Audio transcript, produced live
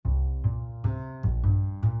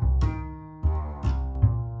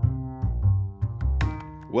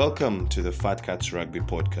Welcome to the Fat Cats Rugby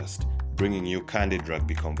podcast, bringing you candid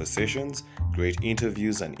rugby conversations, great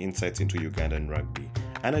interviews and insights into Ugandan rugby,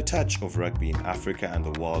 and a touch of rugby in Africa and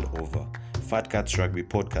the world over. Fat Cats Rugby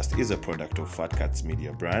podcast is a product of Fat Cats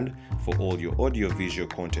Media brand for all your audio-visual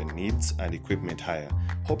content needs and equipment hire.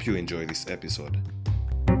 Hope you enjoy this episode.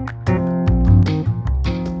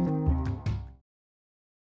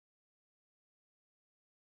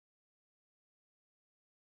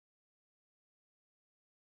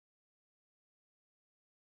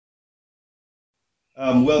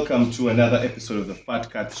 Welcome to another episode of the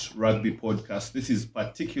Fat Cats Rugby podcast. This is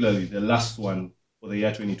particularly the last one for the year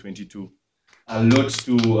 2022. A lot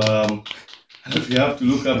we have to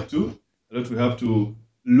look up to, a lot we have to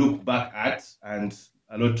look back at, and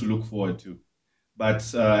a lot to look forward to.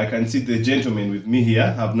 But I can see the gentlemen with me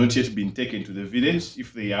here have not yet been taken to the village,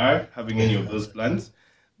 if they are having any of those plans.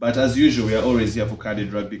 But as usual, we are always here for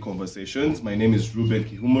candid rugby conversations. My name is Ruben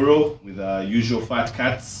Kihumuro with our usual Fat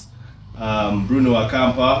Cats. Bruno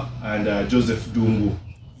Akampa and Joseph Dungu.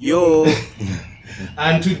 Yo!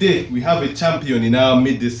 And today we have a champion in our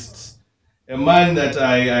midst, a man that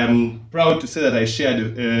I am proud to say that I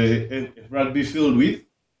shared a rugby field with.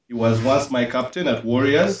 He was once my captain at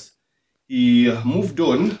Warriors. He moved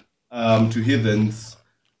on to Heathens,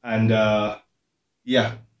 and he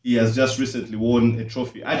has just recently won a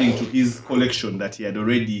trophy, adding to his collection that he had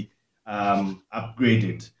already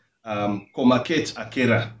upgraded. Komakech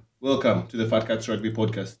Akera. Welcome to the Fat Cats Rugby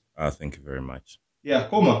podcast. Thank you very much. Yeah,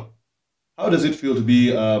 Koma, how does it feel to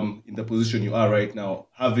be in the position you are right now,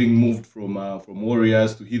 having moved from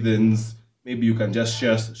Warriors to Heathens? Maybe you can just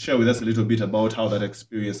share with us a little bit about how that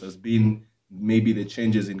experience has been, maybe the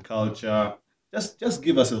changes in culture. Just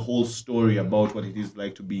give us a whole story about what it is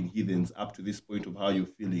like to be in Heathens up to this point of how you're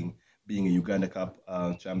feeling being a Uganda Cup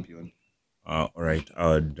champion. All right. I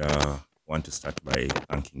would want to start by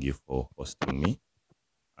thanking you for hosting me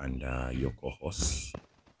and your co-hosts.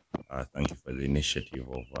 Thank you for the initiative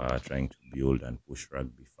of trying to build and push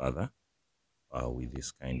rugby further with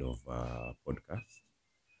this kind of podcast.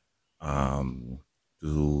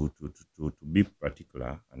 To be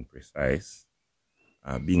particular and precise,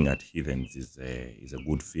 being at Heathens is a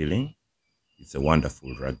good feeling. It's a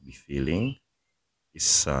wonderful rugby feeling.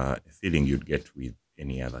 It's a feeling you'd get with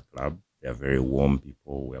any other club. They are very warm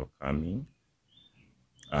people, welcoming.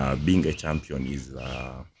 Being a champion is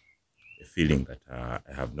a feeling that I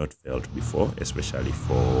have not felt before, especially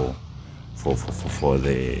for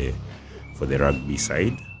the rugby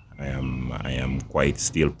side. I am quite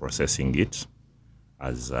still processing it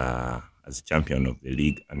as champion of the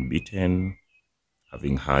league, unbeaten,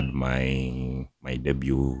 having had my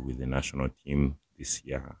debut with the national team this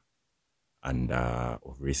year, and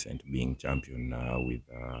of recent being champion with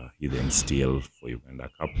Heathen still for Uganda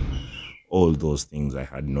Cup. All those things I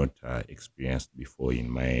had not experienced before in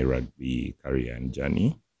my rugby career and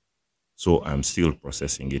journey. So I'm still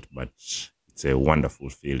processing it, but it's a wonderful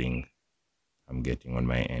feeling I'm getting on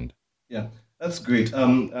my end. Yeah, that's great.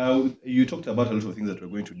 You talked about a lot of things that we're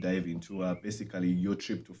going to dive into, basically your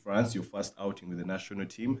trip to France, your first outing with the national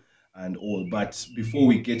team and all. But before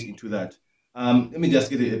we get into that, let me just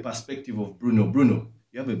get a perspective of Bruno. Bruno,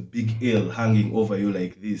 you have a big L hanging over you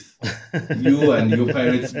like this. You and your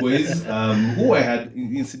Pirates boys, who I had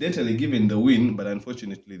incidentally given the win, but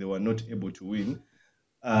unfortunately they were not able to win.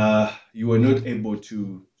 You were not able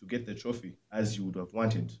to get the trophy as you would have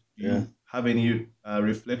wanted. Do you have any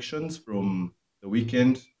reflections from the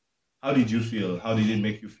weekend? How did you feel? How did it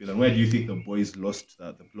make you feel? And where do you think the boys lost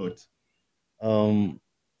the plot?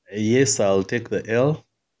 Yes, I'll take the L.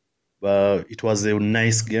 But it was a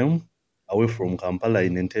nice game away from Kampala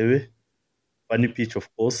in Entebbe. Funny pitch, of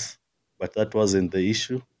course, but that wasn't the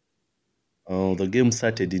issue. The game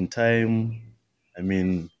started in time. I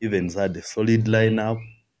mean, Heathens had a solid lineup,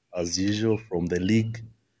 as usual, from the league.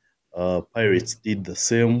 Pirates did the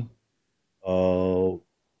same.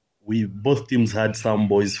 Both teams had some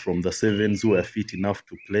boys from the sevens who were fit enough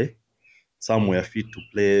to play. Some were fit to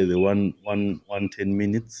play the 110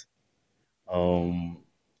 minutes.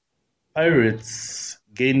 Pirates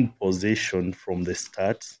gained possession from the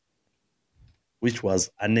start, which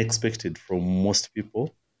was unexpected from most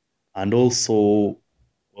people. And also,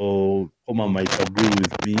 Koma might agree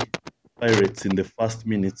with me, Pirates in the first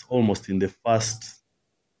minutes, almost in the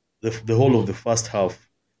whole of the first half,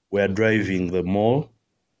 were driving the maul,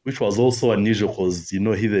 which was also unusual because,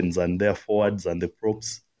 Heathens and their forwards and the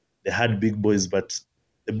props, they had big boys, but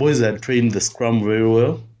the boys had trained the scrum very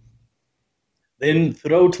well. Then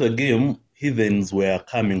throughout the game, Heathens were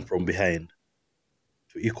coming from behind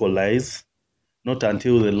to equalize. Not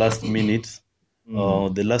until the last minute.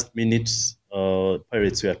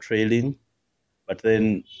 Pirates were trailing, but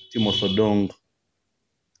then Timothy Dong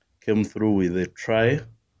came through with a try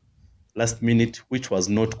last minute, which was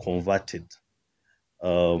not converted.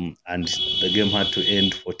 And the game had to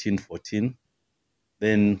end 14-14.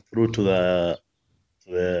 Then through to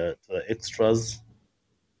the extras.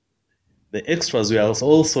 The extras were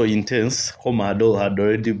also intense. Homa had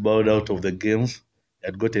already bowed out of the game. He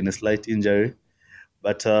had gotten a slight injury.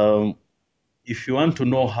 But if you want to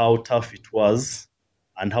know how tough it was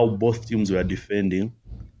and how both teams were defending,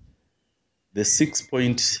 the 6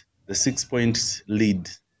 point lead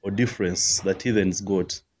or difference that Heathens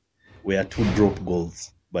got were 2 drop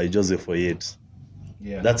goals by Joseph Oyet.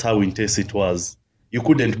 Yeah. That's how intense it was. You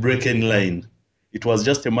couldn't break any line. It was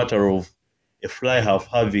just a matter of a fly half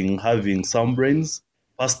having some brains,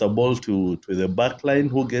 pass the ball to the back line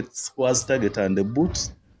who has target and the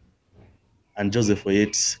boot. And Joseph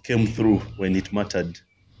Oyet came through when it mattered,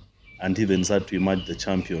 and Heathens had to emerge the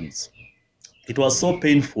champions. It was so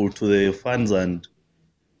painful to the fans and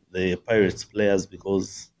the Pirates players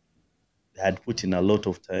because they had put in a lot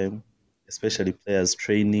of time, especially players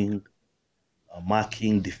training,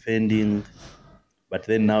 marking, defending. But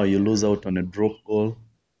then now you lose out on a drop goal.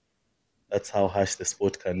 That's how harsh the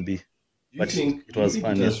sport can be. Do you think it was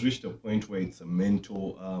fun? It has reached a point where it's a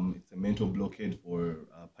mental blockade for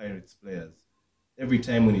Pirates players? Every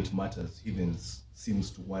time when it matters, Heathens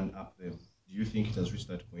seems to one up them. Do you think it has reached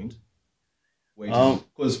that point?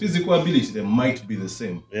 Because physical ability, they might be the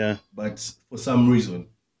same. Yeah. But for some reason,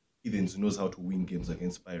 Heathens knows how to win games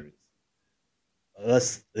against Pirates.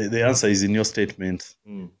 That's the answer is in your statement.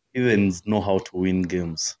 Heathens know how to win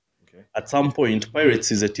games. Okay. At some point,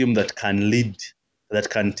 Pirates is a team that can lead, that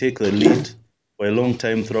can take the lead for a long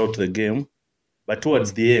time throughout the game. But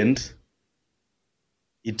towards the end,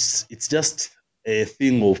 it's just a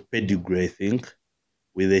thing of pedigree, I think,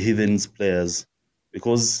 with the Heathens players,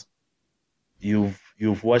 because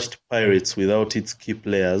you've watched Pirates without its key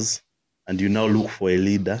players, and you now look for a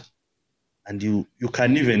leader, and you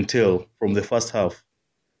can even tell from the first half,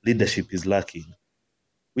 leadership is lacking,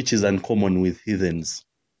 which is uncommon with Heathens.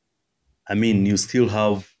 I mean, you still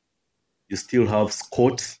have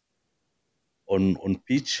Scott on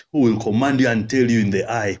pitch who will command you and tell you in the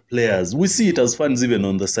eye, players. We see it as fans even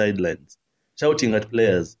on the sidelines, shouting at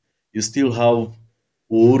players. You still have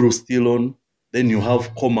Uhuru still on. Then you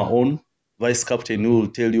have Koma on, vice captain, who will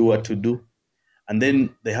tell you what to do. And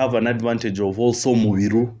then they have an advantage of also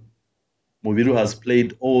Mubiru. Mubiru has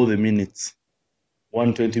played all the minutes,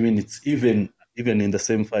 120 minutes, even in the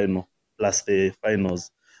same final, plus the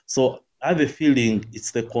finals. So I have a feeling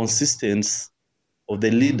it's the consistency of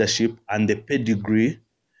the leadership and the pedigree.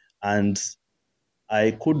 And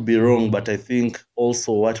I could be wrong, but I think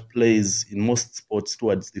also what plays in most sports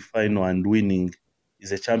towards the final and winning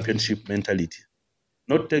is a championship mentality.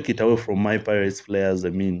 Not take it away from my Pirates players. I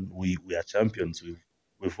mean, we are champions.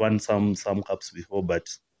 We've won some cups before, but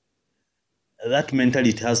that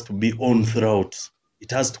mentality has to be on throughout.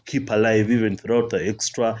 It has to keep alive even throughout the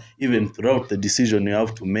extra, even throughout the decision you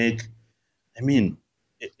have to make. I mean,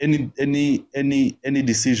 any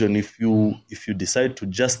decision, if you decide to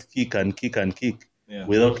just kick and kick and kick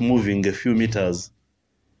without moving a few meters,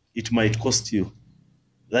 it might cost you.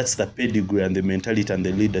 That's the pedigree and the mentality and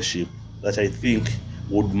the leadership that I think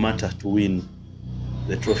would matter to win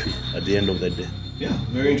the trophy at the end of the day. Yeah,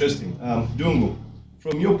 very interesting. Dungu,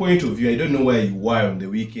 from your point of view, I don't know where you were on the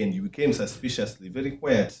weekend. You became suspiciously very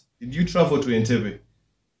quiet. Did you travel to Entebbe?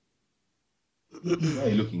 Why are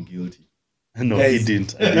you looking guilty? No, guys, he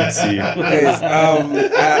didn't. I didn't see him.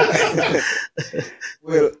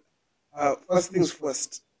 First things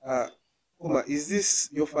first. Koma, is this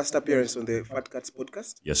your first appearance on the Fat Cats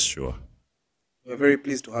podcast? Yes, sure. We're very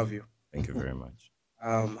pleased to have you. Thank you very much.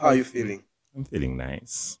 How are you feeling? I'm feeling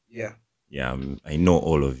nice. Yeah. Yeah, I know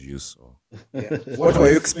all of you, so. Yeah. What were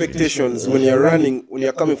your expectations when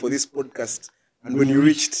you're coming for this podcast? And when you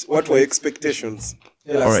reached, what were your expectations?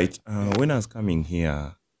 All right. When I was coming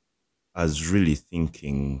here, I was really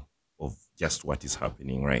thinking of just what is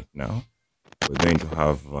happening right now. We're going to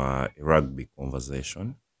have a rugby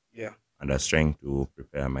conversation. Yeah. And I was trying to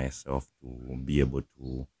prepare myself to be able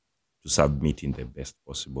to submit in the best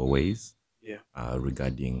possible ways. Yeah.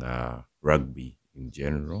 Regarding rugby in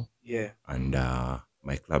general. Yeah. And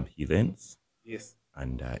my club Heathens. Yes.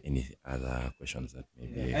 And any other questions that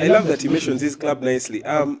maybe. I love that you mentioned this club nicely.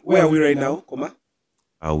 Where are we right now, Koma?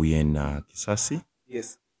 Are we in Kisasi?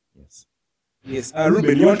 Yes. Yes. Yes.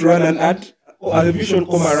 Ruben, you want to run an ad? Or a vision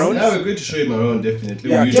come around? Yeah, we're going to show him around,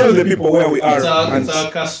 definitely. Yeah, tell the people where we are. It's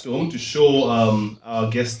our custom to show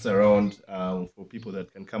our guests around for people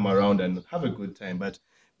that can come around and have a good time. But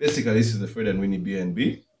Basically, this is the Fred and Winnie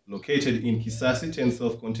B&B, located in Kisasi, 10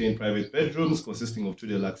 self-contained private bedrooms consisting of 2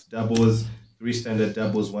 deluxe doubles, 3 standard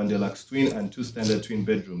doubles, 1 deluxe twin, and 2 standard twin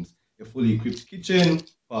bedrooms. A fully equipped kitchen,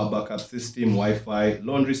 power backup system, Wi-Fi,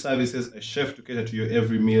 laundry services, a chef to cater to your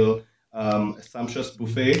every meal, a sumptuous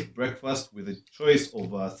buffet breakfast with a choice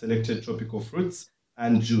of selected tropical fruits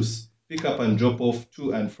and juice. Pick up and drop off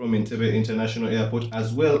to and from Entebbe International Airport,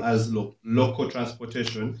 as well as local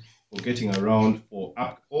transportation for getting around for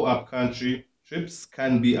up-country trips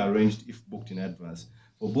can be arranged if booked in advance.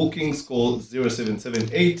 For bookings, call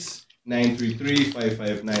 0778 933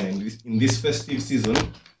 559. And in this festive season,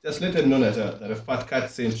 just let them know that a fat cat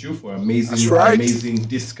sent you for amazing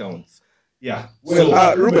discounts. Yeah.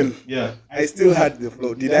 Well, Ruben. Yeah. I still had the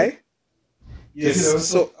floor. Did I? Yes.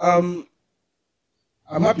 So I'm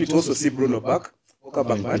happy to also see Bruno back. Welcome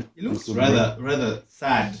back, man. He looks rather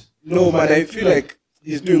sad. No, man, I feel like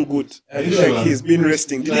he's doing good. I feel like he's been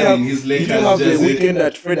resting. Did you have a weekend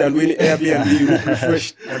at Fred and Winnie Airbnb? You look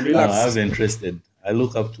refreshed and relaxed. I haven't rested. I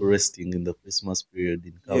look up to resting in the Christmas period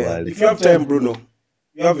in Kawali. If you have time, Bruno,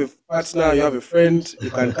 you have a partner, you have a friend, you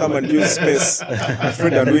can come and use space at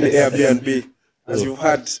Fred and Winnie Airbnb. As you've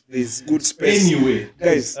had, there's good space. Anyway,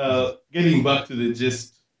 guys, getting back to the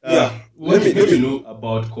gist. Let me know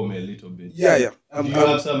about Kome a little bit. Yeah. Do you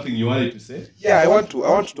have something you wanted to say? Yeah, I want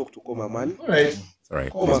to talk to Koma, man. All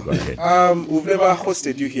right. Koma, go ahead. We've never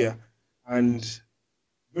hosted you here, and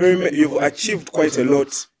you've achieved quite a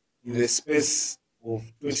lot in the space of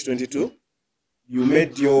 2022. You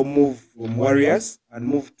made your move from Warriors and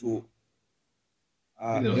moved to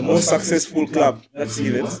the most successful club, that's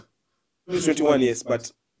Heathens. 2021, yes,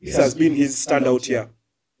 but this has been his standout year,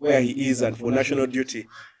 where he is and for national duty.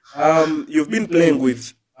 You've been playing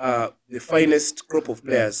with the finest crop of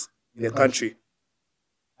players in the country.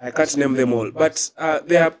 I can't name them all, but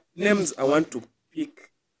there are names I want to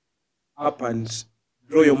pick up and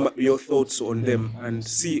draw your thoughts on them and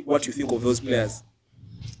see what you think of those players.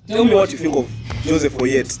 Tell me what you think of Joseph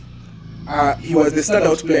Oyet. He was the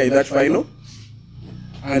standout player in that final,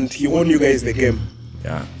 and he won you guys the game.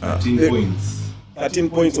 Yeah, 13 points. 13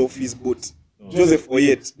 points off his boot. Joseph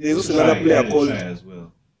Oyet. There's also another player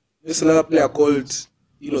called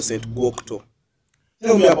Innocent Gwokto.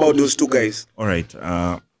 Tell me about those two guys. All right.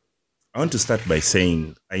 I want to start by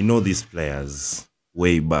saying I know these players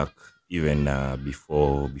way back, even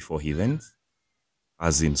before Heathens. I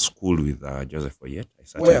was in school with Joseph Oyet. I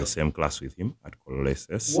sat in the same class with him at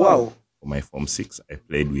Cololeses. Wow. For my Form 6, I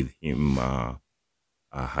played with him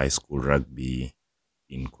high school rugby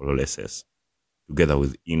in Cololeses, together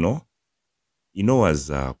with Ino. Ino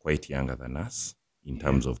was quite younger than us in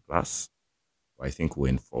terms of class. I think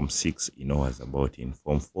when Form 6, Ino was about in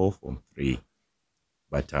Form 4, Form 3.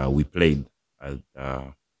 But we played at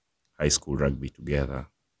high school rugby together.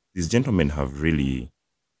 These gentlemen have really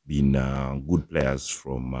been good players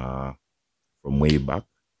from way back.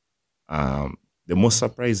 The most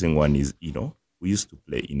surprising one is Ino. We used to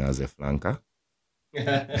play Ino as a flanker.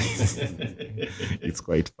 It's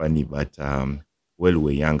quite funny, but while we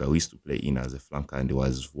were younger, we used to play in as a flanker, and he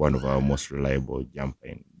was one of our most reliable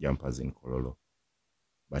jumpers in Kololo.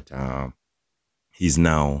 But he's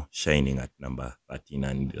now shining at number 13,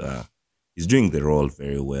 and he's doing the role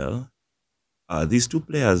very well. These two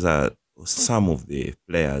players are some of the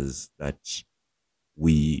players that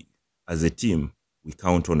we, as a team, we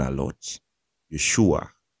count on a lot. You're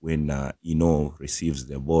sure when Ino receives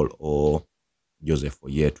the ball, or Joseph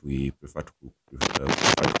Oyet, we prefer to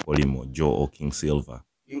call him Joe or King Silver.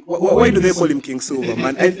 Why do they call him King Silver,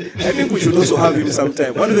 man? I think we should also have him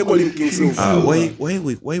sometime. Why do they call him King Silver?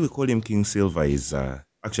 Why we call him King Silver is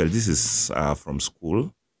actually this is from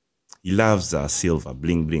school. He loves silver,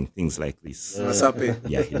 bling bling, things like this.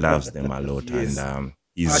 Yeah, he loves them a lot, yes. And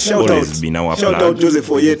he's always been our shout plug. out Joseph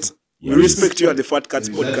Oyet. We respect you at the Fat Cats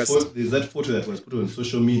podcast. There's that photo that was put on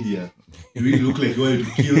social media. You really look like you wanted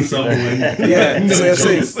to kill someone. Yeah, so you're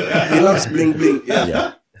saying he loves bling bling.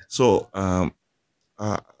 Yeah. So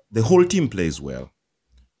the whole team plays well,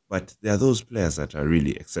 but there are those players that are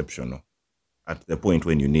really exceptional at the point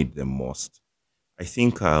when you need them most. I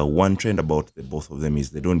think one trend about the both of them is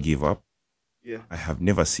they don't give up. Yeah. I have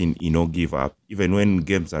never seen Ino give up. Even when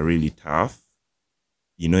games are really tough,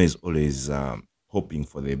 Ino is always hoping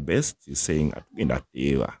for the best. He's saying,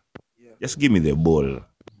 just give me the ball.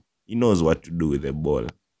 He knows what to do with the ball.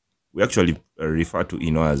 We actually refer to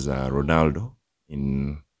Ino as Ronaldo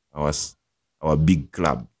in our big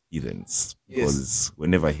club, Heathens. Because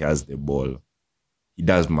whenever he has the ball, he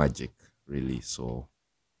does magic, really. So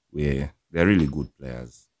they're really good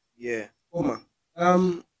players. Yeah. Oma,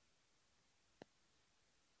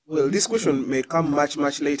 Well, this question may come much,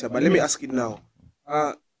 much later, but let me ask it now.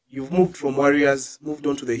 You've moved from Warriors, moved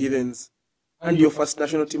on to the Heathens, and your first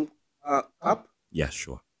national team cup. Yeah,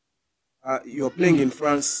 sure. You're playing in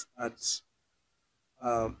France at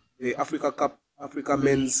the Africa Cup, Africa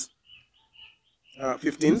Men's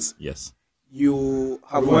 15s. Yes. You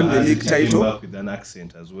have won the league Came title. back with an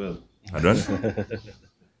accent as well. Pardon?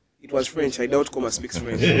 It was French. I doubt Koma speaks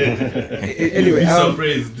French. Anyway,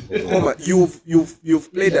 Surprised. Koma,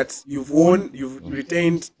 you've played that. You've won. You've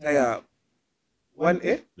retained Tier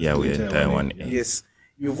 1A. Yeah, we're in Taiwan. Yeah. Yes.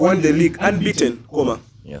 You've won the league unbeaten, Koma.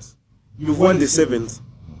 Yes. You've won the sevens.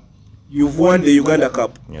 You've won the Uganda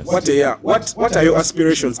Cup. Yes. What a year. What are your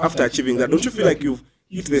aspirations after achieving that? Don't you feel like you've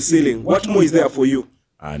hit the ceiling? What more is there for you?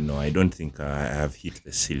 No, I don't think I have hit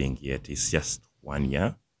the ceiling yet. It's just 1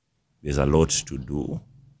 year. There's a lot to do.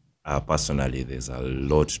 Personally, there's a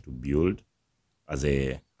lot to build as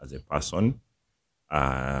a person.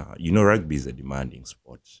 Rugby is a demanding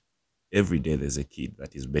sport. Every day there's a kid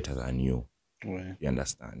that is better than you. Right. You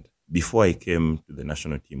understand? Before I came to the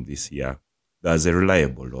national team this year, there was a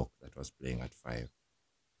reliable lock that was playing at 5.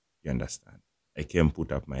 You understand? I came,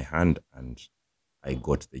 put up my hand, and I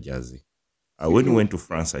got the jersey. When we went to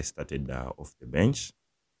France, I started off the bench.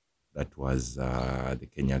 That was the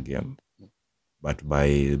Kenya game. But by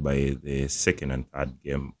the second and third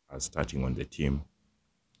game, I was starting on the team.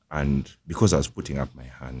 And because I was putting up my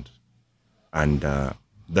hand, and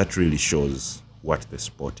that really shows what the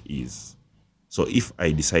sport is. So if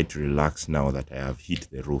I decide to relax now that I have hit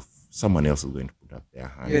the roof, someone else is going to put up their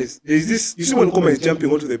hand. Yes. There is this. You see when Koma is jumping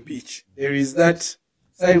onto the pitch, there is that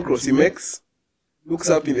sign cross he makes, looks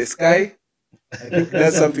up in the sky. I think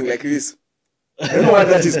that's something like this. I don't know what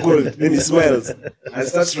that is called. Then he smiles and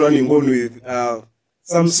starts running on with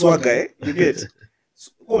some swagger. Eh? You get?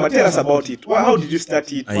 So, Koma, tell us about it. How did you start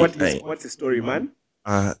it? What's the story, man?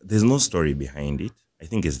 There's no story behind it. I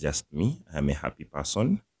think it's just me. I'm a happy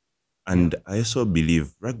person. And I also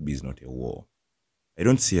believe rugby is not a war. I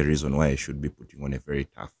don't see a reason why I should be putting on a very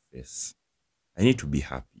tough face. I need to be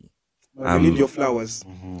happy. Man, we need your flowers.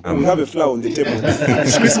 We have a flower on the table.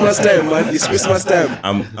 It's Christmas time, man. It's Christmas time.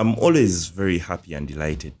 I'm always very happy and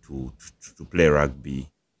delighted to play rugby.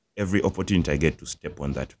 Every opportunity I get to step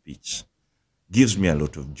on that pitch gives me a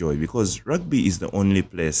lot of joy, because rugby is the only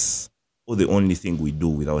place or the only thing we do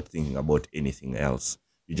without thinking about anything else.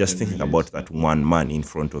 You're just thinking about that one man in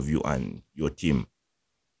front of you and your team.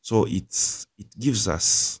 So it gives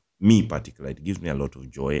us, me particularly, it gives me a lot of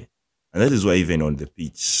joy. And that is why even on the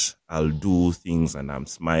pitch, I'll do things and I'm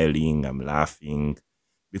smiling, I'm laughing,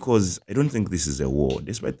 because I don't think this is a war.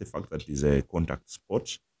 Despite the fact that it's a contact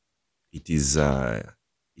sport, it is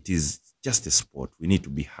just a sport. We need to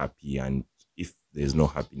be happy, and if there's no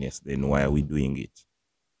happiness, then why are we doing it?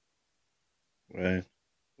 Right.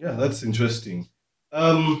 Yeah, that's interesting.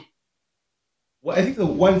 Well, I think the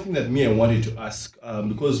one thing that I wanted to ask,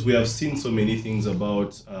 because we have seen so many things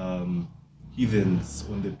about Heathens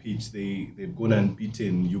on the pitch. They've gone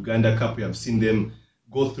unbeaten. Uganda Cup, we have seen them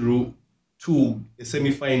go through a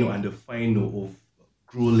semi-final and a final of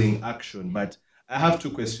grueling action. But I have 2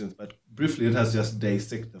 questions, but briefly let us just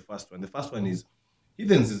dissect the first one. The first one is,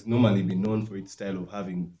 Heathens has normally been known for its style of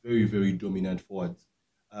having very, very dominant forwards.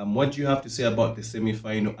 What do you have to say about the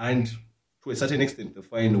semi-final and, to a certain extent, the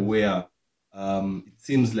final, where it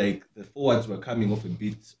seems like the forwards were coming off a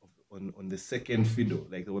bit on the second fiddle,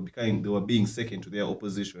 like they were being second to their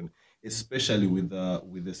opposition, especially with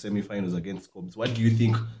the semi-finals against Cobs. What do you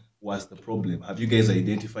think was the problem? Have you guys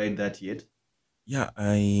identified that yet? Yeah,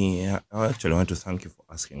 I actually want to thank you for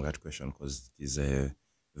asking that question, because it is a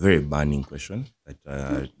very burning question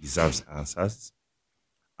that deserves answers.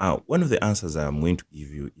 One of the answers I'm going to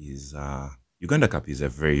give you is Uganda Cup is a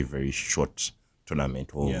very, very short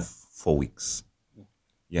tournament of 4 weeks.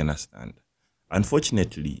 You understand?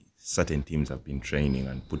 Unfortunately, certain teams have been training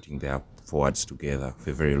and putting their forwards together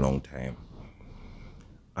for a very long time,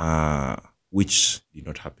 which did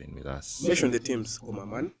not happen with us. Mention the teams, Koma,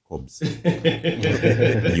 man. Cobs.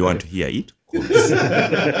 You want to hear it? Cobs.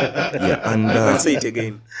 Yeah, and I'll say it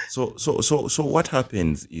again. So what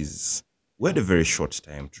happens is we had a very short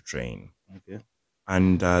time to train. Okay.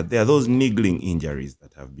 And there are those niggling injuries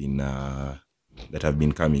that have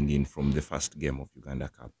been coming in from the first game of Uganda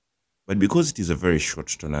Cup. But because it is a very short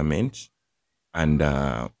tournament and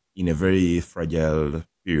in a very fragile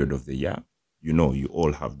period of the year, you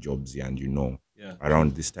all have jobs here, and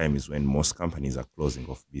around this time is when most companies are closing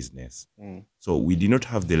off business. So we did not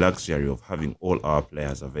have the luxury of having all our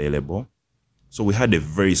players available. So we had a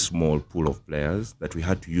very small pool of players that we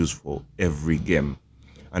had to use for every game.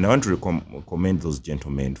 And I want to commend those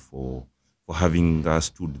gentlemen for for having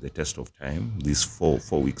stood the test of time. These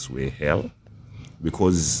four weeks were hell,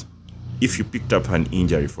 because if you picked up an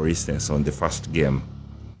injury, for instance, on the first game,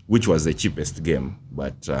 which was the cheapest game,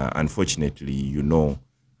 but unfortunately,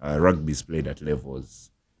 rugby is played at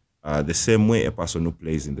levels. The same way a person who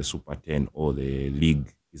plays in the Super 10 or the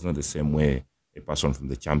league is not the same way a person from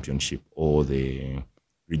the championship or the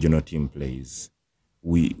regional team plays.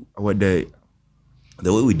 The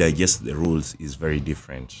way we digest the rules is very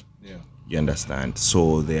different. Yeah. You understand?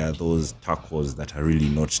 So there are those tackles that are really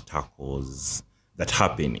not tackles that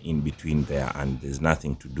happen in between there, and there's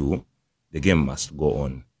nothing to do. The game must go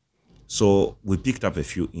on. So we picked up a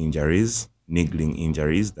few injuries, niggling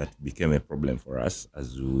injuries that became a problem for us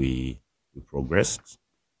as we progressed.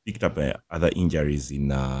 Picked up other injuries in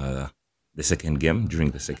the second game,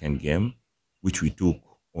 during the second game, which we took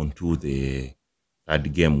onto the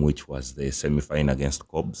third game, which was the semi-final against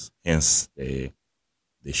Cobs, hence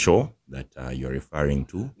the show that you're referring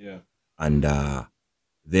to. Yeah. And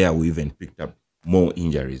there we even picked up more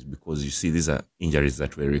injuries, because you see these are injuries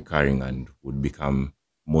that were recurring and would become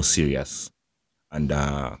more serious, and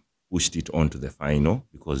pushed it on to the final,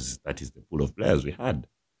 because that is the pool of players we had.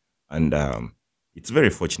 And it's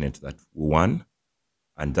very fortunate that we won,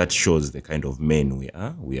 and that shows the kind of men we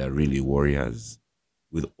are. We are really warriors.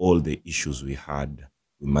 With all the issues we had,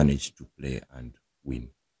 we managed to play and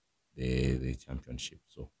win the championship.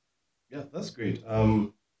 So Yeah, that's great.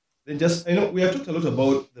 Then just, we have talked a lot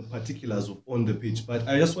about the particulars of on the pitch, but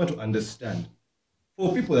I just want to understand,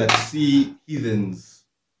 for people that see Heathens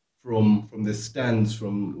from the stands,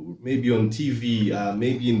 from maybe on TV,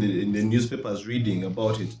 maybe in the newspapers reading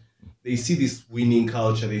about it, they see this winning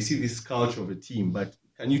culture, they see this culture of a team. But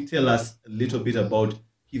can you tell us a little bit about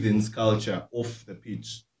Heathens' culture off the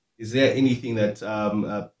pitch? Is there anything that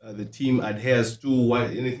the team adheres to?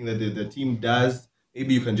 Anything that the team does?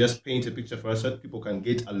 Maybe you can just paint a picture for us so that people can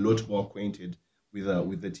get a lot more acquainted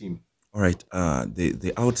with the team. all right,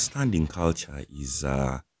 the outstanding culture is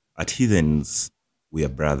at Heathens, we are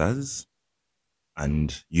brothers,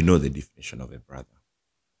 and you know the definition of a brother.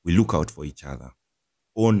 We look out for each other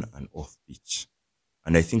on and off pitch.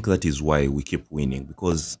 And I think that is why we keep winning,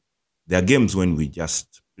 because there are games when we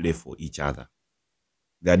just play for each other.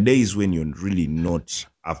 There are days when you're really not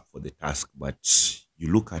up for the task, but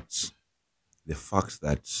you look at the fact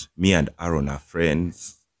that me and Aaron are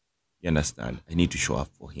friends. You understand? I need to show up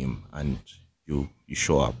for him, and you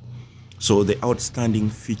show up. So the outstanding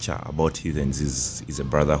feature about Heathens is a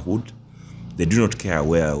brotherhood. They do not care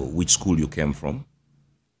which school you came from.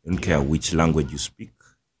 They don't care which language you speak.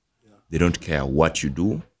 They don't care what you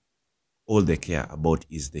do. All they care about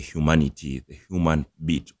is the humanity, the human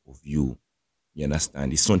bit of you. You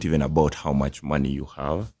understand? It's not even about how much money you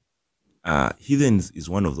have. Heathens is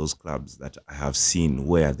one of those clubs that I have seen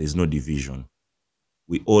where there's no division.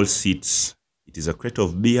 We all sit. It is a crate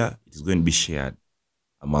of beer. It is going to be shared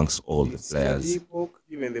amongst all the players.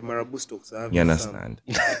 Even the Marabu stocks have. You understand?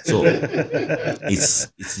 So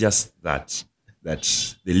it's just that the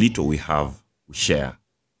little we have, we share.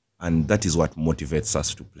 And that is what motivates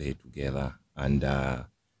us to play together and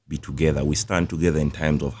be together. We stand together in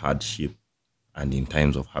times of hardship and in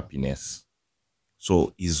times of happiness.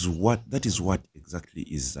 So that is what exactly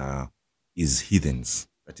is Heathens.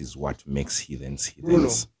 That is what makes Heathens. Bruno.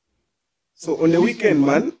 So on the weekend,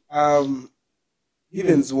 man,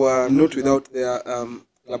 Heathens were not without their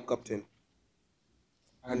club captain.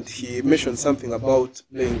 And he mentioned something about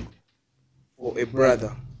playing for a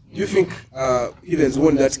brother. Do you think Heathens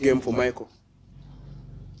won that game for Michael?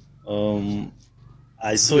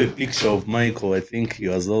 I saw a picture of Michael. I think he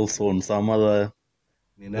was also on some other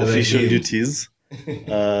official duties.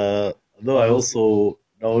 Though I also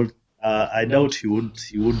doubt, I doubt he would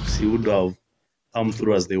have come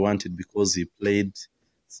through as they wanted, because he played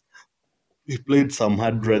some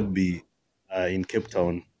hard rugby in Cape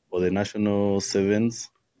Town for the national sevens.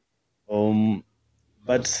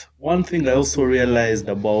 But one thing I also realized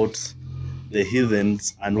about the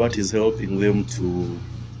Heathens and what is helping them to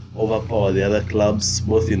overpower the other clubs,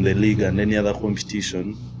 both in the league and any other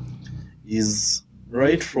competition, is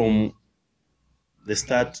right from the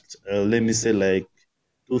start, let me say like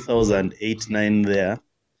 2008-9 there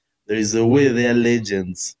is a way their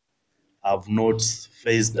legends have not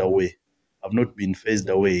been phased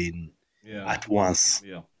away at once.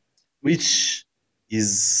 Yeah. Which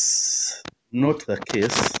is not the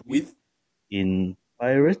case With in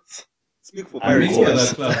Pirates. Speak for And Pirates. many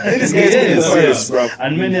other clubs. Yes.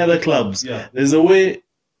 And many other clubs. Yeah. There's a way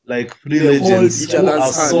like three They hold legends each who other's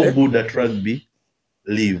are so hand, good at rugby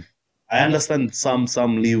leave. I understand some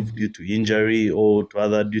leave due to injury or to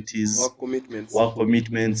other duties, Work commitments. work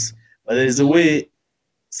commitments, But there is a way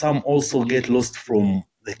some also get lost from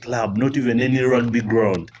the club, not even any rugby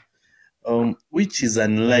ground, which is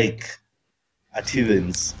unlike at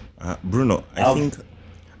Heathens. Bruno,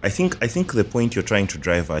 I think the point you're trying to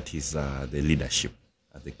drive at is the leadership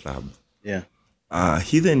at the club. Yeah.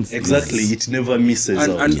 Heathens Exactly. It never misses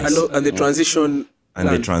out. And the transition. And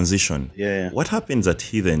the transition. Yeah. What happens at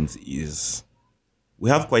Heathens is we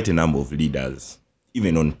have quite a number of leaders,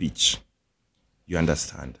 even on pitch. You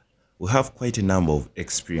understand? We have quite a number of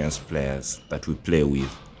experienced players that we play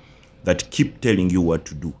with that keep telling you what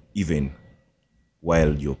to do, even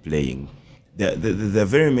while you're playing. There are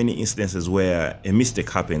very many instances where a mistake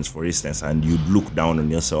happens, for instance, and you look down on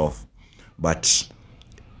yourself, but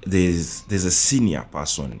there's a senior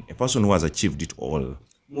person, a person who has achieved it all.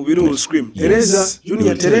 Mubiru will scream, Yes. Teresa,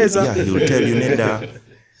 Junior Teresa. Yeah, he will tell you, Nenda,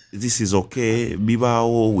 this is okay.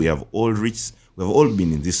 Bibao, we have all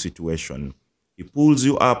been in this situation. He pulls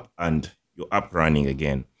you up and you're up running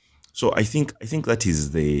again. So I think that is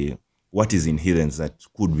what is in Heathens that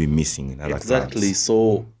could be missing in other Exactly. clubs.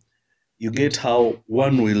 So you get how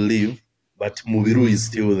one will leave, but Mubiru is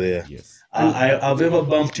still there. Yes. I've ever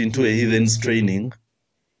bumped into a Heathens training.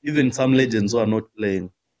 Even some legends who are not playing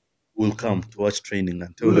will come to watch training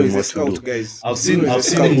and tell Bruno them is a what to scout, do. guys. I've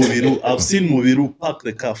seen Mubiru park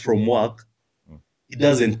the car from work. He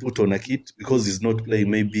doesn't put on a kit because he's not playing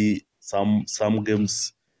maybe some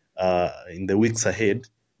games in the weeks ahead,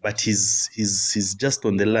 but he's just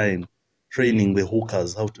on the line training the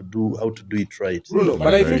hookers how to do it right. Bruno,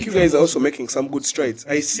 but I think you guys are also making some good strides.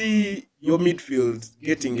 I see your midfield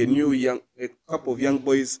getting a couple of young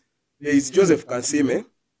boys. There is Joseph Kansime.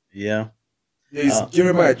 Yeah. There is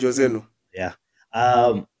Jeremiah Joseno. Yeah.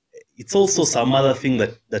 It's also some other thing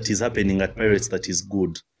that is happening at Pirates that is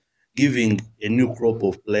good, giving a new crop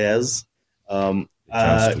of players. In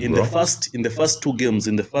the first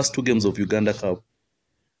two games of Uganda Cup,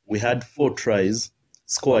 we had 4 tries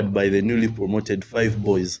scored by the newly promoted 5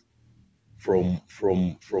 boys from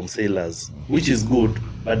Sailors, which is good.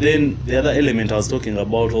 But then the other element I was talking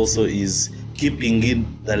about also is keeping in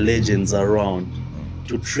the legends around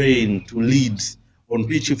to train, to lead on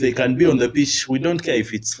pitch. If they can be on the pitch, we don't care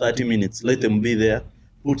if it's 30 minutes. Let them be there,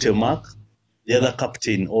 put a mark. The other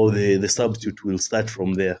captain or the substitute will start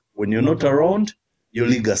from there. When you're not around, your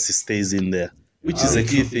legacy stays in there, which is a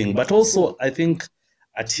key thing. But also, I think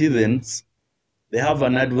at Heathens, they have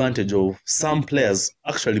an advantage of some players,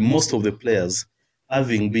 actually most of the players,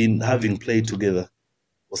 having played together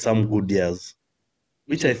for some good years,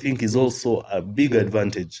 which I think is also a big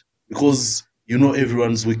advantage because you know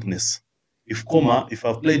everyone's weakness. If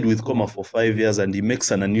I've played with Koma for 5 years and he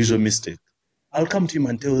makes an unusual mistake, I'll come to him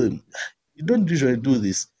and tell him, you don't usually do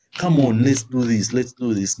this. Come on, let's do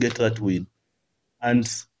this, get that win. And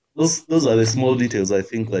those are the small details I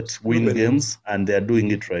think that win games, and they're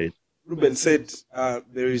doing it right. Ruben said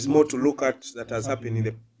there is more to look at that has happened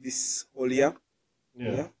in this whole year.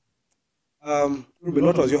 Yeah. Ruben,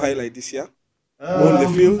 what was your highlight this year? On the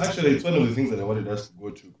field? Actually, it's one of the things that I wanted us to go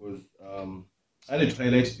to because I had to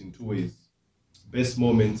highlight it in 2 ways. Best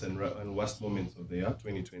moments and worst moments of the year,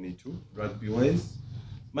 2022, rugby-wise.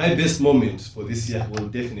 My best moment for this year will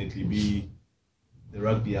definitely be the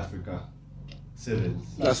Rugby Africa Sevens.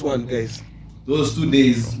 Last one, guys. Those 2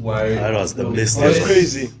 days were... That was the best. That's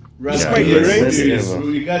crazy. Rugby the rain. experience,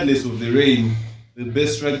 regardless of the rain, the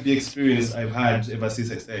best rugby experience I've had ever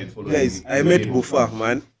since I started following. Guys, I met Bufa,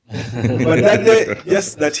 man. But that day,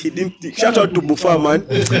 just that he didn't. Shout out to Bufa, man.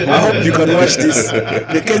 I hope you can watch this.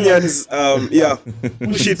 The Kenyans,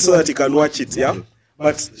 push it so that you can watch it, yeah.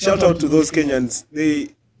 But shout out to those Kenyans.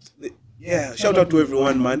 Shout out to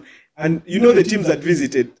everyone, man. And you know the teams that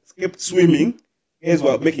visited kept swimming. Guys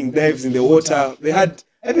were making dives in the water. I think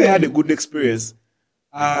they had a good experience.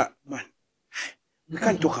 Man, we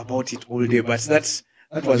can't talk about it all day, but that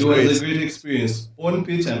was great. It was a great experience on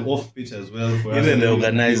pitch and off pitch as well. For Even us. the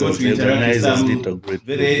organizers did a great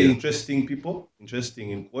very job. interesting people,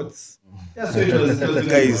 interesting in quotes. Yeah, so it was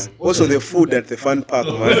Guys, also the food at the fun park,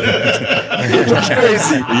 man. It was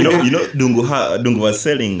crazy. You know, Dungu was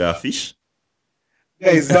selling fish.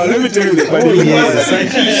 Guys, now let me tell you the funny thing.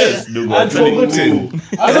 Yes. Dungu was selling food.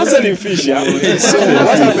 I was not selling fish, yeah. So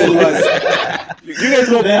what happened was, you guys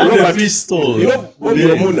know Robert, Fish stall. you know Bobby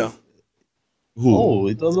Omuna. Who? Oh,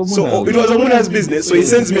 it was a So it was Omuna's business, so he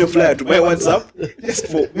sends me a flyer to my WhatsApp just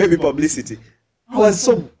for maybe publicity. I was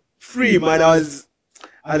so free, man. I was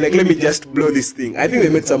like, let me just blow this thing. I think they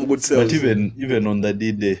made some good sales. But even on the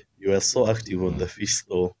D-Day, you were so active on the fish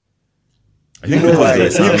stall. I think know why?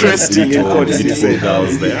 because there's Interesting in quotes, he beautiful said.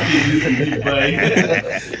 girls there.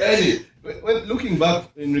 Anyway, when looking back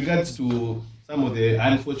in regards to some of the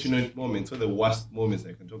unfortunate moments or the worst moments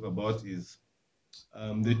I can talk about is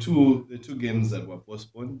the two games that were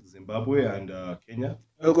postponed, Zimbabwe and Kenya.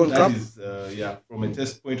 Elgon That Cup. is, from a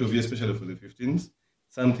test point of view, especially for the 15s,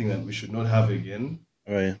 something that we should not have again.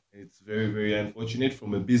 Right. It's very, very unfortunate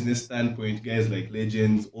from a business standpoint. Guys like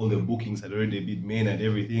Legends, all the bookings had already been made and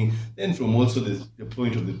everything. Then from also the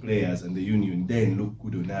point of the players and the union, then look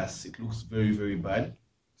good on us. It looks very, very bad.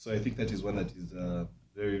 So I think that is one that is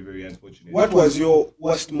very, very unfortunate. What was your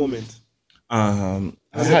worst moment I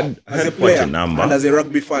as had a quite player a number. and as a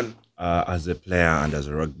rugby fan? As a player and as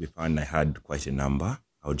a rugby fan, I had quite a number.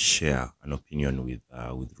 I would share an opinion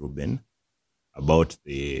with Ruben about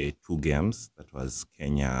the two games, that was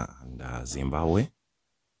Kenya and Zimbabwe,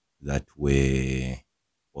 that were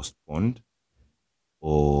postponed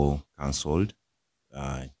or cancelled,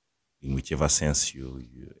 in whichever sense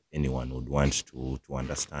anyone would want to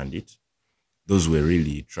understand it. Those were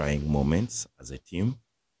really trying moments as a team.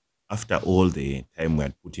 After all the time we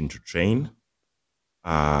had put into train,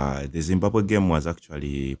 the Zimbabwe game was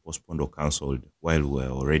actually postponed or cancelled while we were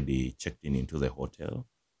already checked into the hotel.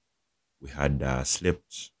 We had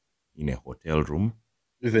slept in a hotel room.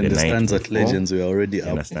 Even The the night stands at before, Legends were already You up.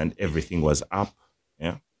 understand? Everything was up.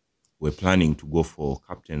 Yeah. We're planning to go for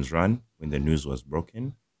captain's run when the news was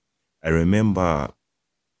broken. I remember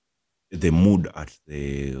the mood at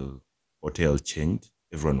the hotel changed.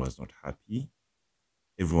 Everyone was not happy.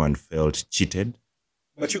 Everyone felt cheated.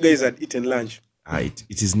 But you guys had eaten lunch.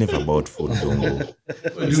 It is never about food, Dongo.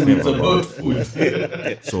 It's never about about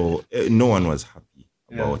food. So no one was happy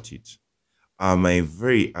about it. My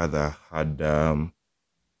very other had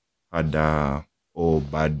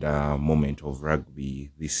bad moment of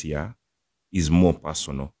rugby this year is more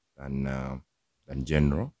personal than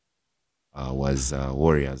general. Was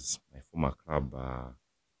Warriors, my former club,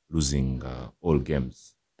 losing all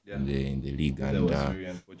games in the league, That and was very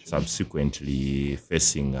unfortunate. subsequently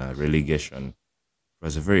facing relegation. It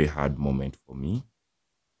was a very hard moment for me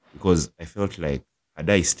because I felt like had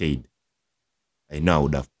I stayed, I know I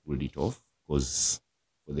would have pulled it off, because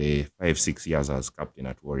for the 5-6 years I was captain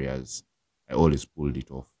at Warriors, I always pulled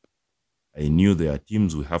it off. I knew there are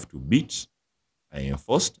teams we have to beat. I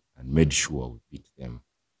enforced and made sure we beat them.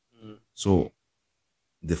 So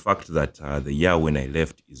the fact that the year when I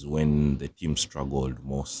left is when the team struggled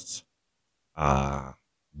most,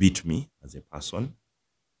 beat me as a person.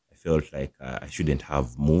 I felt like I shouldn't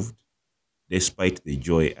have moved, despite the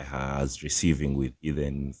joy I was receiving with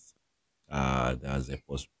Heathens. There was a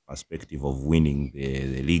perspective of winning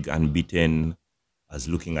the league unbeaten. I was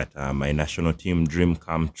looking at my national team dream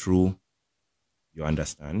come true. You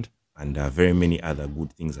understand? And very many other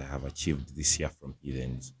good things I have achieved this year from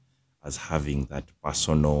Heathens, as having that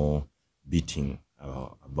personal beating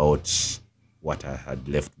about what I had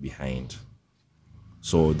left behind.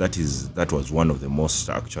 So that was one of the most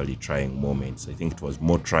actually trying moments. I think it was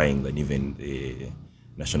more trying than even the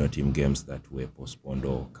national team games that were postponed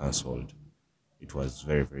or cancelled. It was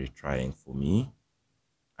very, very trying for me.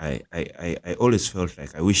 I always felt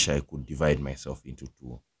like I wish I could divide myself into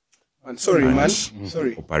two And sorry, and man.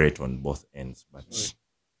 Sorry, operate on both ends, but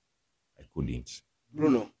I couldn't.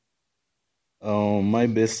 Bruno. My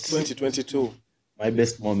best 2022.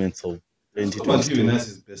 moments of Someone's 2022. giving us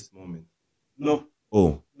his best moment. No,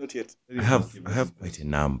 Oh, not yet. I have quite a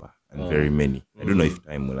number and very many. I don't know if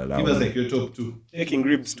time will allow Give us me. like your top two. Taking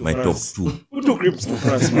ribs to My top France. two. Who took ribs to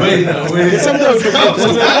France, man? Right now, wait. Sometimes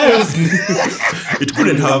It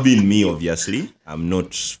couldn't have been me, obviously. I'm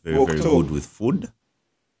not very, very Octo. good with food.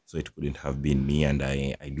 So it couldn't have been me, and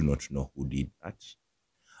I do not know who did that.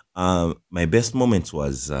 My best moments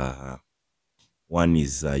was one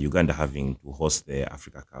is Uganda having to host the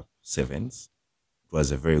Africa Cup Sevens. It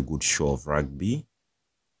was a very good show of rugby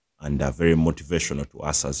and very motivational to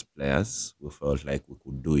us as players. We felt like we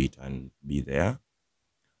could do it and be there.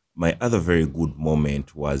 My other very good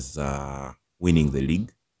moment was winning the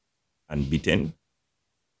league unbeaten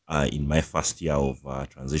in my first year of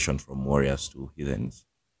transition from Warriors to Heathens.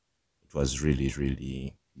 It was really,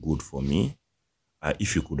 really good for me.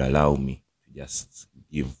 If you could allow me to just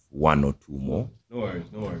give one or two more. No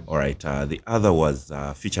worries, no worries. All right. The other was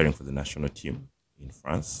featuring for the national team in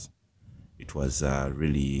France. It was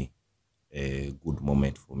really a good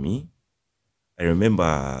moment for me. I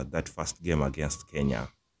remember that first game against Kenya.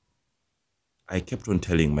 I kept on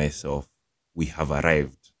telling myself, we have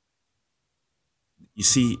arrived. You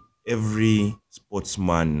see, every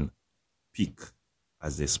sportsman peak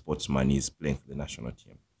as a sportsman is playing for the national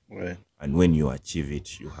team. Right. And when you achieve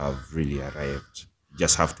it, you have really arrived. You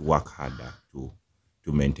just have to work harder to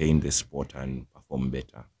maintain the sport and perform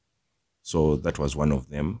better. So that was one of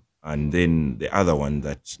them. And then the other one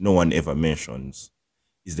that no one ever mentions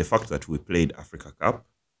is the fact that we played Africa Cup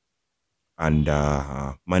and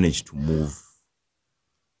managed to move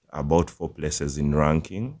about 4 places in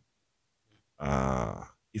ranking.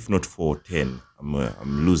 If not 410,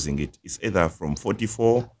 I'm losing it. It's either from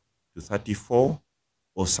 44 to 34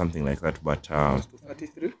 or something like that. But To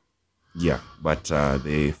 33. yeah, but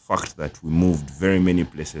the fact that we moved very many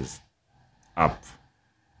places up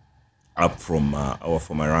from our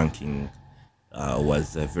former ranking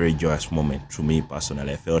was a very joyous moment to me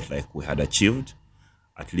personally. I felt like we had achieved.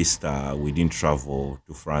 At least we didn't travel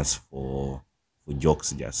to France for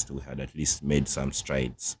jokes. Just we had at least made some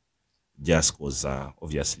strides. Just because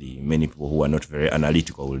obviously many people who are not very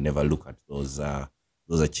analytical will never look at those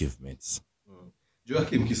achievements.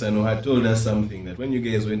 Joachim Kisano had told us something that when you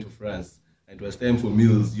guys went to France and it was time for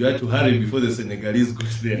meals, you had to hurry before the Senegalese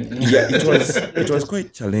got there. Yeah, it was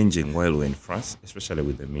quite challenging while we were in France, especially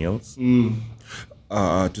with the meals.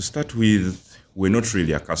 To start with, we're not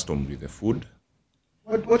really accustomed with the food.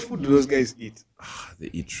 What food do those guys eat? They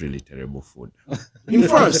eat really terrible food. In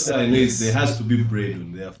France? There has to be bread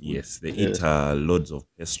on their food. Yes, they eat loads of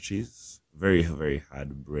pastries, very, very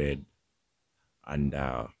hard bread. And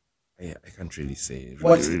I can't really say.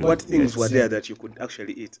 What things were there that you could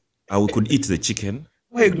actually eat? We could eat the chicken.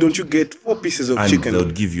 Why don't you get 4 pieces of And chicken? they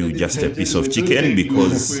would give you just a piece of chicken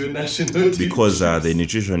because For your national team. the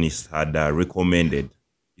nutritionist had recommended.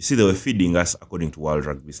 You see, they were feeding us according to World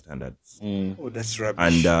Rugby standards. Oh, that's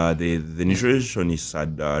rubbish. And the nutritionist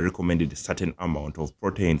had recommended a certain amount of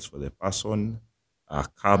proteins for the person,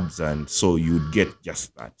 carbs, and so you'd get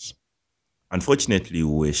just that. Unfortunately,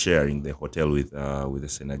 we were sharing the hotel with the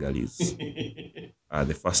Senegalese.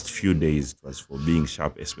 The first few days it was for being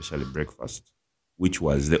sharp, especially breakfast, which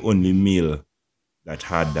was the only meal that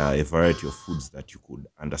had a variety of foods that you could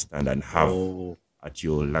understand and have at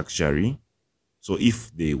your luxury. So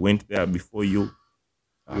if they went there before you,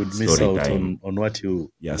 You'd miss story out time. on what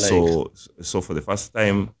you Yeah, like. so for the first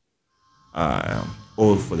time,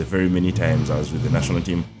 or for the very many times I was with the national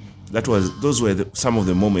team, those were some of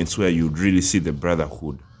the moments where you'd really see the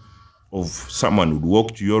brotherhood of someone would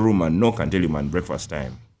walk to your room and knock and tell you, man, breakfast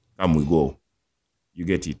time, come we go. You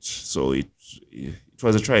get it. So it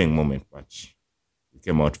was a trying moment, but we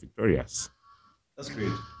came out victorious. That's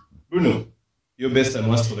great. Bruno, your best and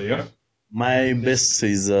worst for the year? My best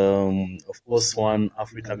is, of course, one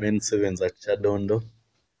Africa Men's Sevens at Chadondo.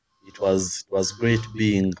 It was great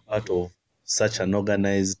being part of such an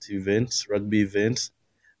organized event, rugby event.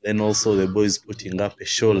 Then also the boys putting up a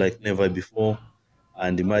show like never before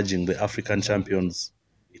and emerging the African champions.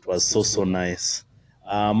 It was so nice.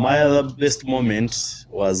 My other best moment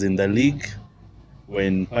was in the league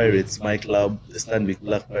when Pirates, my club, the Stanbic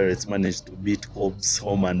Black Pirates, managed to beat Cobbs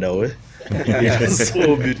home and away. It was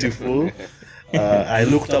so beautiful. I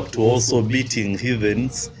looked up to also beating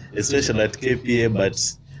Heathens, especially at KPA, but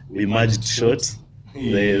we merged short.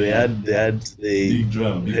 They had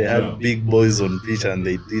big boys on pitch and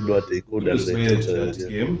they did what they could. And they took that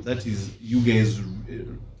game. That is, you guys.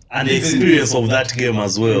 And the experience of that game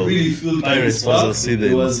as well. Really feel Pirates versus It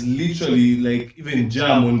Heathens. was literally like even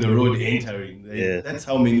jam on the road entering. Like, Yeah. That's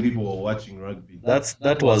how many people were watching rugby.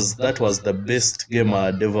 That was the best game I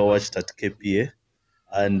had ever watched at KPA,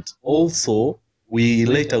 and also we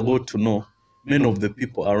later got to know many of the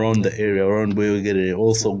people around the area, around where we get it,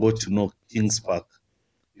 also got to know Kings Park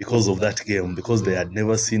because of that game, because they had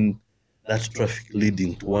never seen that traffic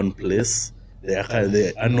leading to one place,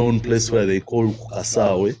 the unknown place where they call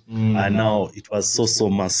Kukasawe, and now it was so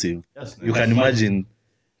massive. That's nice. You can imagine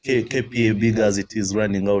KPA, big as it is,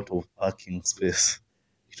 running out of parking space.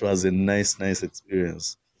 It was a nice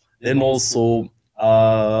experience. Then also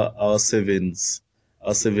our sevens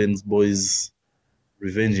boys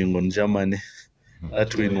revenging on Germany.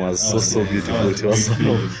 That win was so beautiful. It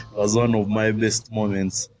was one of my best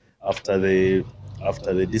moments after the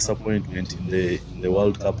disappointment in the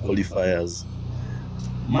World Cup qualifiers.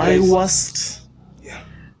 My worst,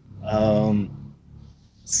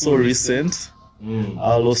 so recent.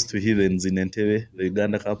 I lost to Heathens in Entebbe. The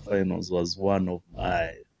Uganda Cup finals was one of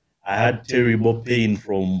my. I had terrible pain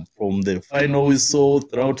from the final whistle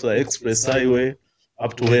throughout the express highway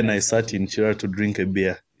up to when I sat in chair to drink a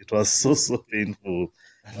beer. It was so painful.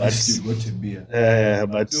 But you got a beer.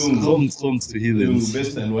 But comes to Heathens.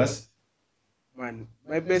 Best and worst? Man,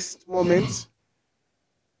 my best moment.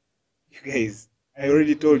 You guys, I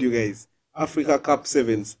already told you guys, Africa Cup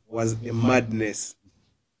Sevens was a madness.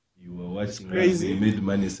 You were watching Crazy. They made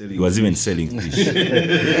money selling. He was even selling fish.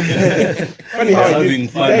 Funny how Having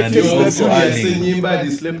fun did I and text also that to earning. Nyimba,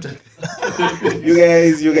 they slept. you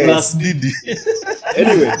guys. Plus Didi.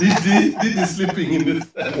 Anyway, Did the sleeping in the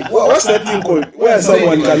stand. what's that thing called? Where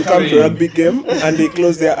someone can come to a rugby game and they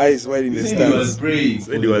close their eyes while in the He was stands. praying.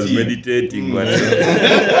 Said he was meditating, but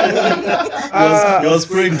He was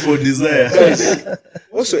praying for desire. Guys,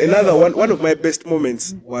 also another one of my best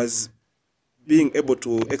moments was being able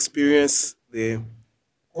to experience the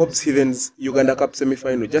Corps Heathens Uganda Cup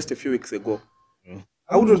semi-final just a few weeks ago.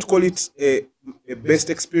 I wouldn't call it a best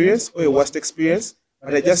experience or a worst experience,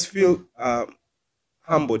 but I just feel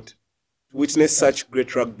humbled to witness such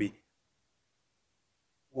great rugby.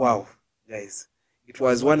 Wow, guys. It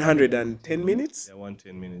was 110 minutes. Yeah,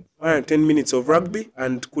 110 minutes. 110 minutes of rugby,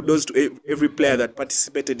 and kudos to every player that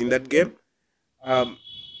participated in that game.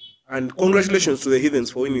 And congratulations to the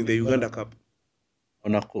Heathens for winning the Uganda Cup.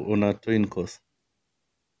 On a twin course.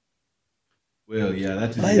 Well, yeah,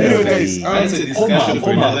 that is. By the way, That's a discussion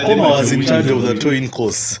for another day, Koma but was in we charge should of the do it. towing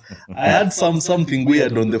course. I had something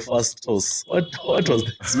weird on the first toss. What was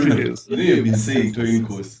the experience? You know you've been saying towing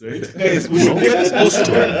course, right? Guys, we should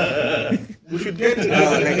get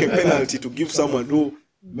like a penalty to give someone who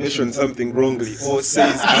mentioned something wrongly or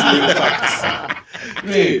says unknown facts.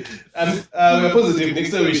 Great. And we're positive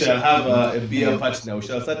next time we shall have a beer partner. We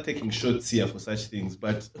shall start taking shots here for such things.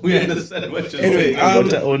 But we understand what you're Anyway,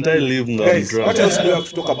 saying. Won't I leave now? Guys, what else do we have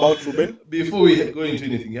to talk about, Ruben? Before we go into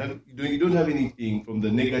anything, you don't have anything from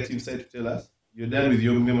the negative side to tell us? You're done with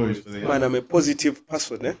your memories for the year? Man, I'm a positive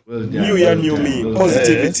person. Eh? Well done, New year, well new done, me. well done.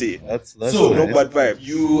 Positivity. That's So, No nice. bad vibes.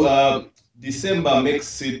 You December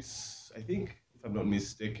makes it, I think, if I'm not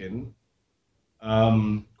mistaken,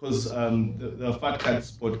 because the Fat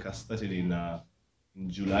Cats podcast started in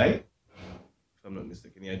July, if I'm not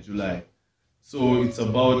mistaken. Yeah, July. So it's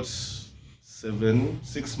about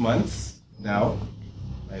 6 months now.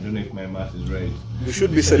 I don't know if my math is right. We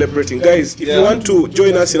should be celebrating. Guys, if you want to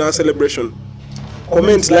join us in our celebration,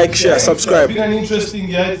 comment, like, share, It's subscribe. been an interesting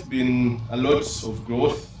year. It's been a lot of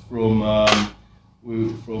growth from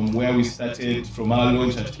where we started, from our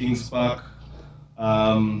launch at Kings Park,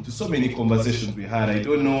 to so many conversations we had. I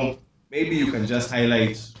don't know, maybe you can just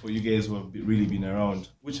highlight for you guys who have really been around,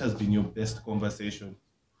 which has been your best conversation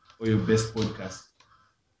or your best podcast?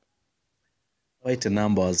 Quite a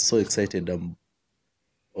number. I was so excited about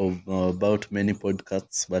many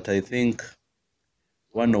podcasts, but I think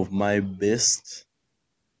one of my best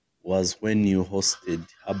was when you hosted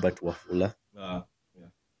Herbert Wafula, Yeah.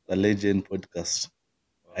 the Legend podcast.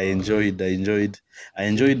 I enjoyed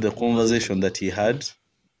the conversation that he had,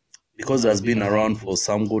 because he has been around for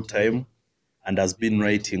some good time and has been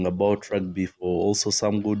writing about rugby for also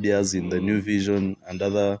some good years in the New Vision and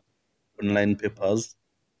other online papers.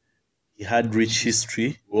 He had rich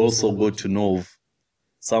history. We also got to know of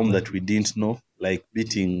some that we didn't know, like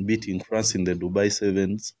beating France in the Dubai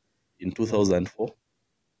Sevens in 2004.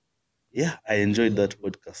 Yeah, I enjoyed that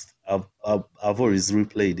podcast. I've always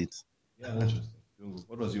replayed it. Yeah, interesting.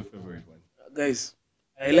 What was your favorite one? Guys,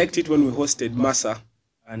 I liked it when we hosted Massa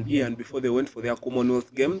and Ian before they went for their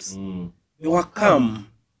Commonwealth Games. They were calm.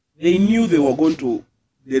 They knew they were going to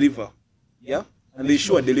deliver. Yeah? And they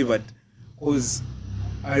sure delivered. Because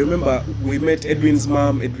I remember we met Edwin's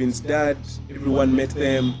mom, Edwin's dad, everyone met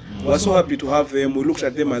them. We were so happy to have them. We looked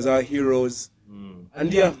at them as our heroes.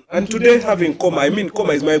 And yeah, and today having Koma,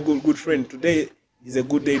 Koma is my good friend. Today is a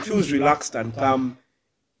good day. It feels relaxed and calm.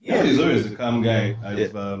 Yeah, he's always a calm guy.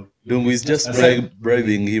 Dungu is just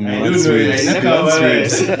bribing him I once don't know, reps. I never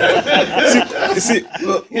Once read. reps. You see,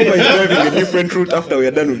 Koma is driving a different route after we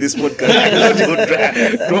are done with this podcast. I don't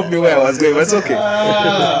drop me where I was going, but it's okay.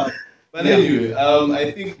 But anyway,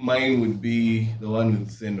 I think mine would be the one with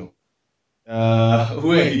Zeno,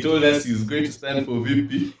 where he told us he's going to stand for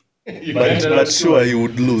VP. But sure, he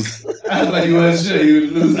would lose. But he was sure he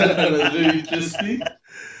would lose. That was very interesting.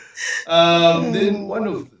 Then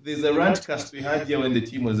there's a rant cast we had here when the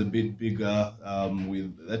team was a bit bigger,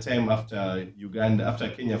 with that time after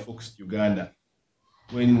Kenya focused Uganda,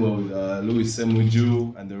 when we were with Louis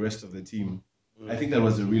Semuju and the rest of the team. I think that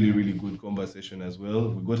was a really, really good conversation as well.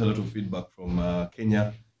 We got a lot of feedback from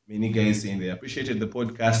Kenya. Many guys saying they appreciated the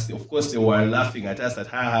podcast. Of course, they were laughing at us that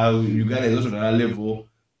how Uganda is not on our level,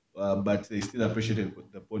 but they still appreciated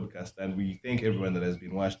the podcast. And we thank everyone that has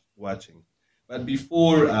been watching. But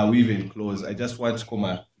before we even close, I just want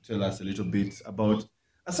Koma to tell us a little bit about,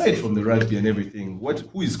 aside from the rugby and everything,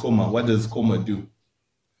 who is Koma? What does Koma do?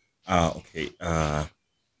 Okay.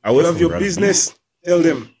 You have your business, tell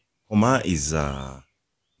them. Koma is a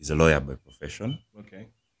lawyer by profession. Okay.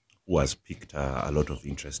 Who has picked a lot of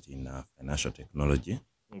interest in financial technology.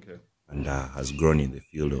 Okay. And has grown in the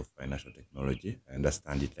field of financial technology. I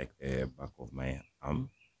understand it like the back of my arm.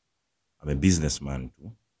 I'm a businessman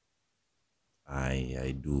too.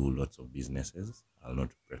 I do lots of businesses. I'll not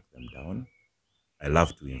break them down. I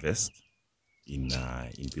love to invest in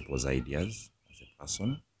people's ideas as a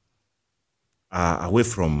person. Away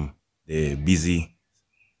from the busy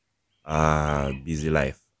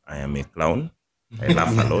life, I am a clown. I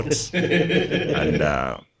laugh a lot, and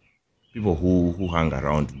people who hang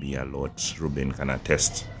around me a lot, Ruben can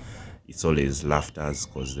attest. It's always laughter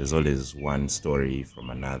because there's always one story from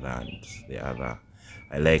another and the other.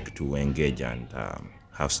 I like to engage and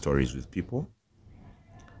have stories with people.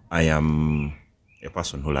 I am a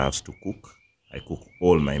person who loves to cook. I cook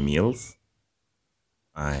all my meals.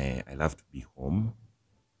 I love to be home.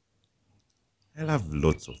 I love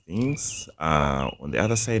lots of things. On the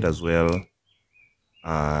other side as well,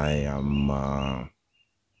 I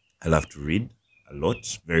love to read a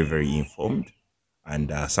lot, very, very informed.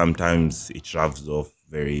 And sometimes it rubs off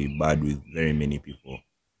very bad with very many people.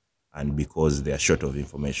 And because they are short of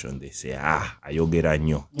information, they say, ayogera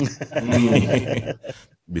nyo.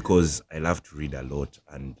 Because I love to read a lot,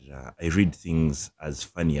 and I read things as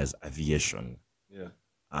funny as aviation,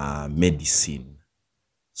 medicine.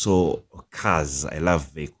 So cars, I love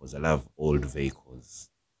vehicles. I love old vehicles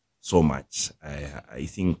so much. I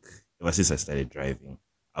think ever since I started driving,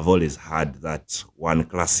 I've always had that one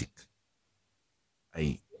classic.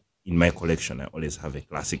 In my collection, I always have a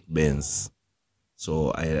classic Benz.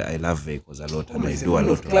 So I love vehicles a lot, and I do a lot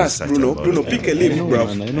of class, research Bruno. about Bruno, them. pick a leaf, bro.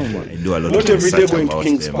 I know, man. I do a lot Not of every day research going to about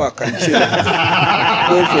Kings them. Park and chill.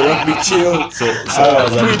 Going for rugby chill. So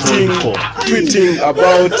Tweeting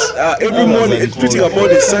about every morning, tweeting about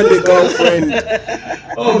his Sunday girlfriend.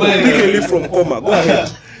 Oh my Pick a God. leaf from Koma. Go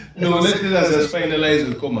ahead. No, let us just finalize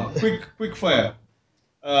with Koma. Quick fire.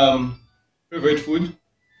 Favorite food?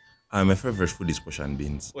 my favorite food is posh and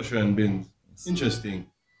beans. Posher and beans. Interesting.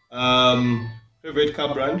 Favorite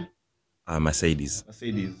car brand? Mercedes.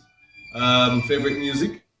 Mercedes. Favorite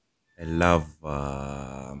music? I love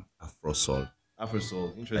Afro Soul. Afro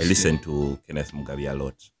Soul. I Interesting. listen to Kenneth Mugabe a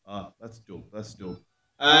lot. That's dope. That's dope.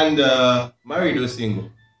 And married or single?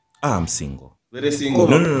 I'm single. Very single.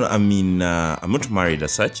 No. I mean, I'm not married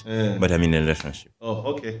as such, Yeah. but I'm in a relationship.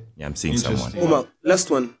 Oh, okay. Yeah, I'm seeing someone. Interesting. Koma, last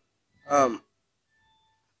one.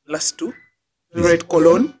 Last two. Favorite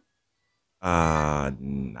cologne? Nah,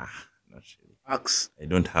 not really. Axe. I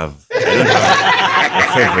don't have a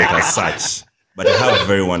favorite as such, but I have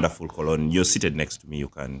very wonderful cologne. You're seated next to me, you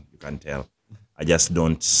can tell. I just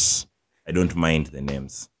don't mind the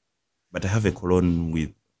names. But I have a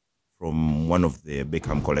cologne from one of the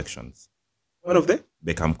Beckham collections. One of them?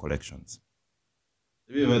 Beckham collections.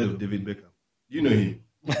 Have you ever heard of David Beckham? Do you know him?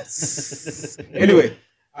 Anyway,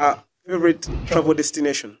 favorite travel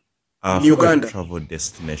destination? Favorite Uganda. travel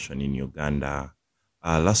destination in Uganda.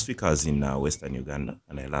 Last week I was in Western Uganda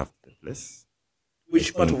and I loved the place.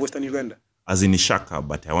 Which part of Western Uganda? As in Ishaka,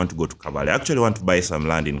 but I want to go to Kabale. I actually want to buy some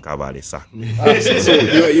land in Kabale, sir. So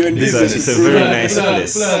you're in business. It's a very nice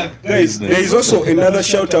place. Guys, there is also another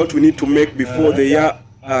shout out we need to make before the year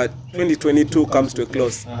 2022 comes to a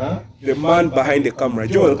close. The man behind the camera.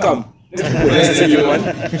 Joel, come. Let people just see you, man.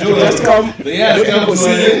 Joel, Just come. Let Let people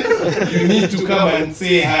see you. You need to come and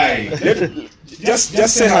say hi. Just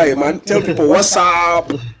say hi, man. Tell people what's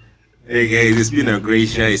up. Hey guys, it's been a great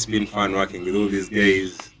show. It's been fun working with all these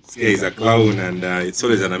guys. This guy is a clown, and it's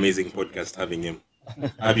always an amazing podcast having him.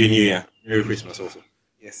 Happy New Year. Merry Christmas also.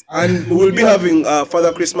 Yes. And we'll be having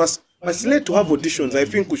Father Christmas. But it's late to have auditions. I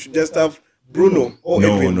think we should just have Bruno or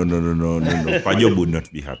Edwin. No. Pajob would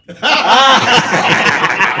not be happy.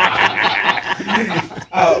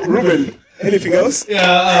 Ruben, anything else?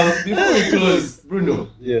 Yeah, before we close, Bruno,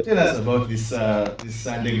 Yeah. tell us about this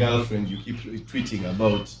Sunday girlfriend you keep tweeting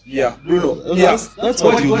about. Yeah, Bruno. That's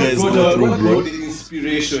what you guys brought go out- through, what bro. brought the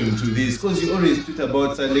inspiration to this? Because you always tweet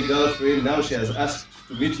about Sunday girlfriend. Now she has asked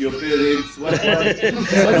to meet your parents. What?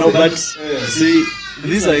 No, but Yeah. see,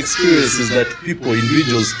 these are experiences that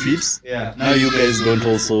individuals tweet. Yeah. Now you guys don't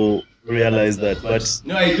also realize that, but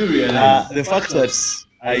No, I do realize. the fact that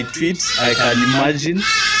I tweet, I can imagine,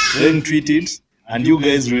 then tweet it, and you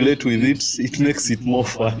guys relate with it, it makes it more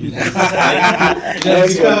fun. It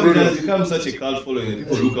has become such a cult following that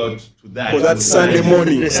people look out to that. For that Sunday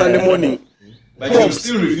morning. Sunday morning. But you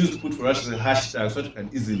still refuse to put for us as a hashtag so that you can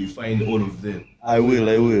easily find all of them. I will.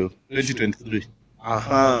 2023.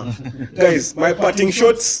 Guys, my parting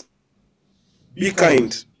shots. Be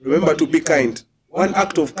kind. Remember to be kind. One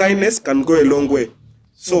act of kindness can go a long way.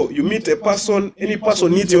 So you meet a person, any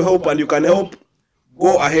person needs your help and you can help,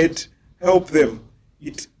 go ahead, help them.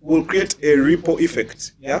 It will create a ripple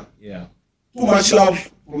effect. Yeah? Yeah. Too much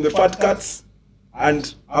love from the fat cats.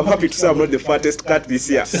 And I'm happy to say I'm not the fattest cat this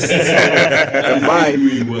year.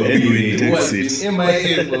 Doing well. Anyway, Who that's has been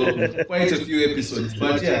MIA for quite a few episodes.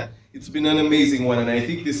 But yeah, it's been an amazing one. And I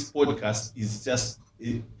think this podcast is just,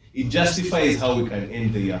 it justifies how we can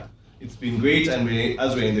end the year. It's been great. And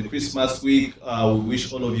as we're in the Christmas week, we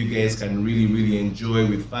wish all of you guys can really, really enjoy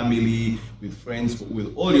with family, with friends,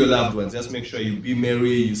 with all your loved ones. Just make sure you be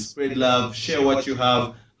merry, you spread love, share what you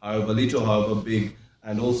have, however little, however big.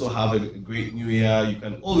 And also have a great new year. You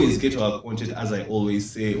can always get our content, as I always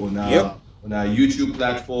say, on our YouTube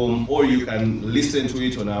platform, or you can listen to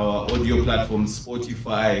it on our audio platforms,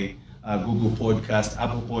 Spotify, Google Podcast,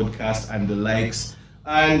 Apple Podcast, and the likes.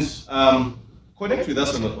 And connect with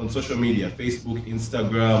us on social media, Facebook,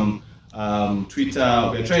 Instagram, Twitter.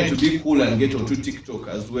 We're trying to be cool and get onto TikTok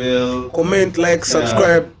as well. Comment, like,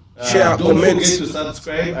 subscribe. Share, don't comment. forget to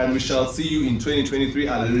subscribe, and we shall see you in 2023.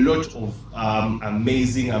 A lot of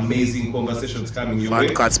amazing conversations coming your way.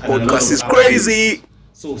 Fat Cats And a lot podcast of is happy- crazy.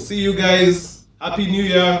 So see you guys. Happy New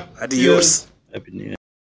Year. Adios. Happy New Year.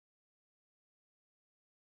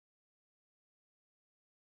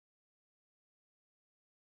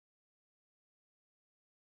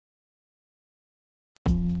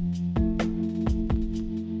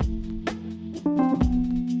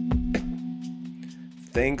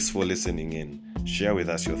 Thanks for listening in. Share with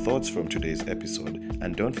us your thoughts from today's episode,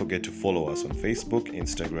 and don't forget to follow us on Facebook,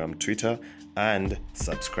 Instagram, Twitter, and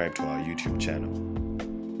subscribe to our YouTube channel.